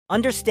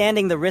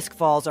Understanding the risk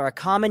falls are a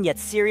common yet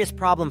serious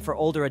problem for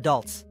older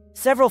adults.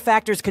 Several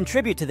factors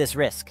contribute to this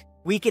risk.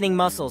 Weakening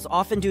muscles,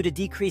 often due to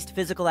decreased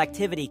physical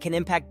activity, can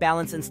impact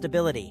balance and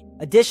stability.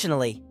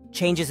 Additionally,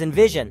 changes in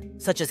vision,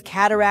 such as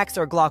cataracts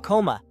or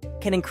glaucoma,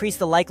 can increase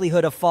the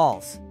likelihood of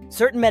falls.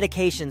 Certain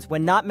medications,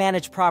 when not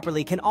managed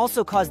properly, can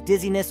also cause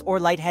dizziness or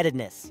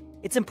lightheadedness.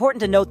 It's important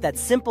to note that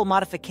simple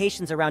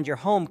modifications around your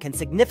home can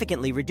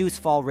significantly reduce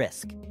fall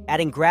risk.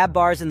 Adding grab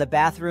bars in the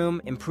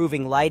bathroom,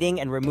 improving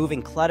lighting, and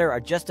removing clutter are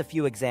just a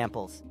few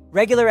examples.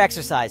 Regular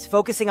exercise,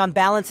 focusing on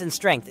balance and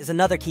strength, is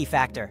another key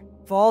factor.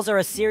 Falls are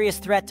a serious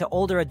threat to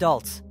older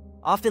adults,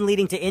 often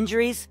leading to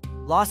injuries,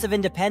 loss of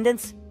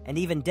independence, and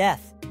even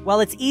death. While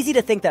it's easy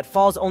to think that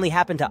falls only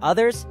happen to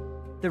others,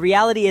 the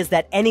reality is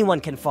that anyone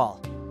can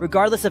fall,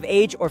 regardless of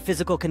age or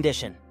physical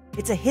condition.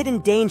 It's a hidden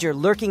danger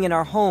lurking in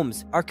our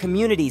homes, our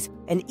communities,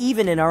 and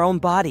even in our own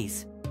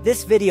bodies.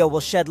 This video will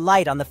shed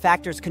light on the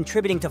factors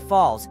contributing to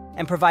falls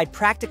and provide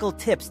practical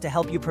tips to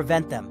help you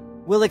prevent them.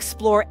 We'll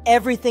explore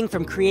everything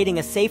from creating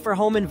a safer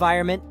home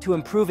environment to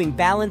improving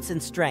balance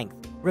and strength.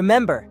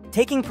 Remember,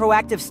 taking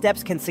proactive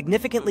steps can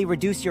significantly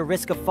reduce your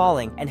risk of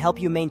falling and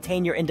help you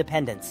maintain your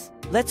independence.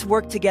 Let's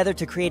work together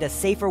to create a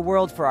safer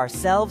world for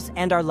ourselves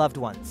and our loved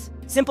ones.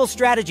 Simple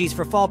strategies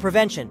for fall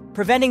prevention.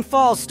 Preventing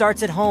falls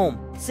starts at home.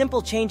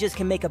 Simple changes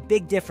can make a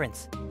big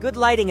difference. Good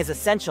lighting is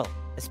essential,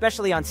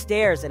 especially on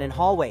stairs and in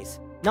hallways.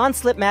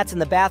 Non-slip mats in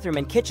the bathroom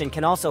and kitchen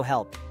can also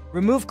help.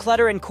 Remove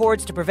clutter and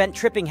cords to prevent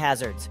tripping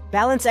hazards.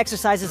 Balance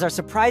exercises are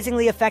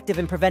surprisingly effective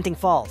in preventing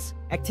falls.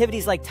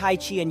 Activities like Tai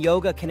Chi and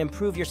yoga can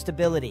improve your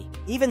stability.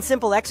 Even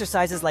simple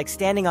exercises like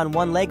standing on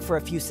one leg for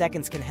a few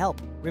seconds can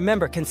help.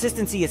 Remember,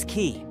 consistency is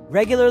key.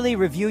 Regularly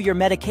review your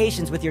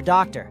medications with your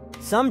doctor.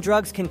 Some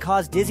drugs can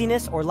cause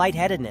dizziness or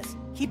lightheadedness.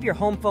 Keep your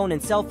home phone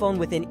and cell phone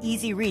within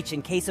easy reach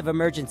in case of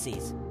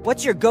emergencies.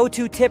 What's your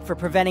go-to tip for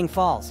preventing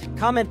falls?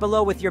 Comment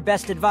below with your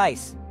best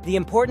advice. The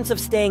importance of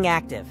staying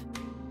active.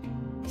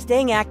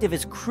 Staying active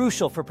is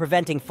crucial for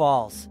preventing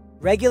falls.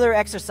 Regular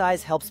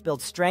exercise helps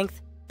build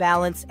strength,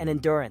 balance, and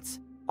endurance,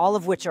 all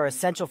of which are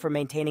essential for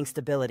maintaining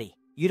stability.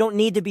 You don't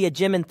need to be a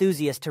gym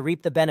enthusiast to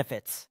reap the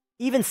benefits.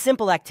 Even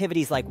simple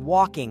activities like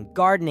walking,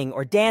 gardening,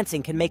 or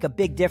dancing can make a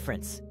big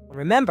difference.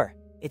 Remember,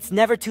 it's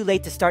never too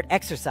late to start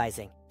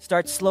exercising.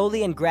 Start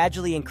slowly and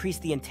gradually increase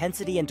the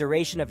intensity and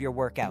duration of your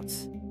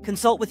workouts.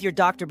 Consult with your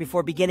doctor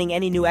before beginning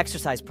any new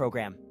exercise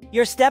program.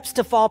 Your steps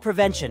to fall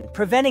prevention.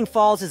 Preventing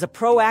falls is a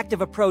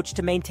proactive approach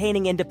to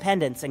maintaining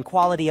independence and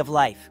quality of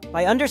life.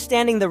 By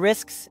understanding the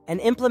risks and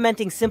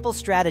implementing simple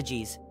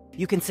strategies,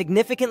 you can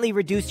significantly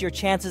reduce your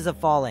chances of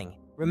falling.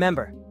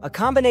 Remember, a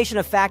combination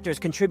of factors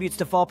contributes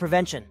to fall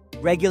prevention.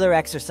 Regular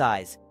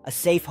exercise, a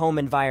safe home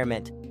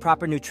environment,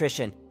 proper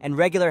nutrition, and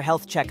regular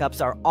health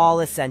checkups are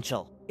all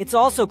essential. It's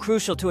also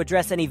crucial to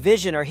address any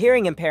vision or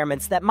hearing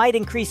impairments that might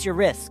increase your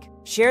risk.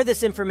 Share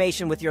this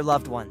information with your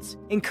loved ones.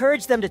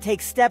 Encourage them to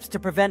take steps to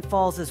prevent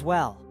falls as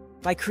well.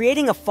 By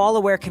creating a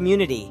fall-aware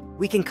community,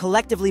 we can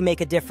collectively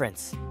make a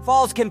difference.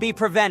 Falls can be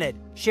prevented.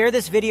 Share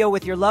this video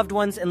with your loved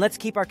ones and let's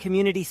keep our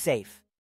community safe.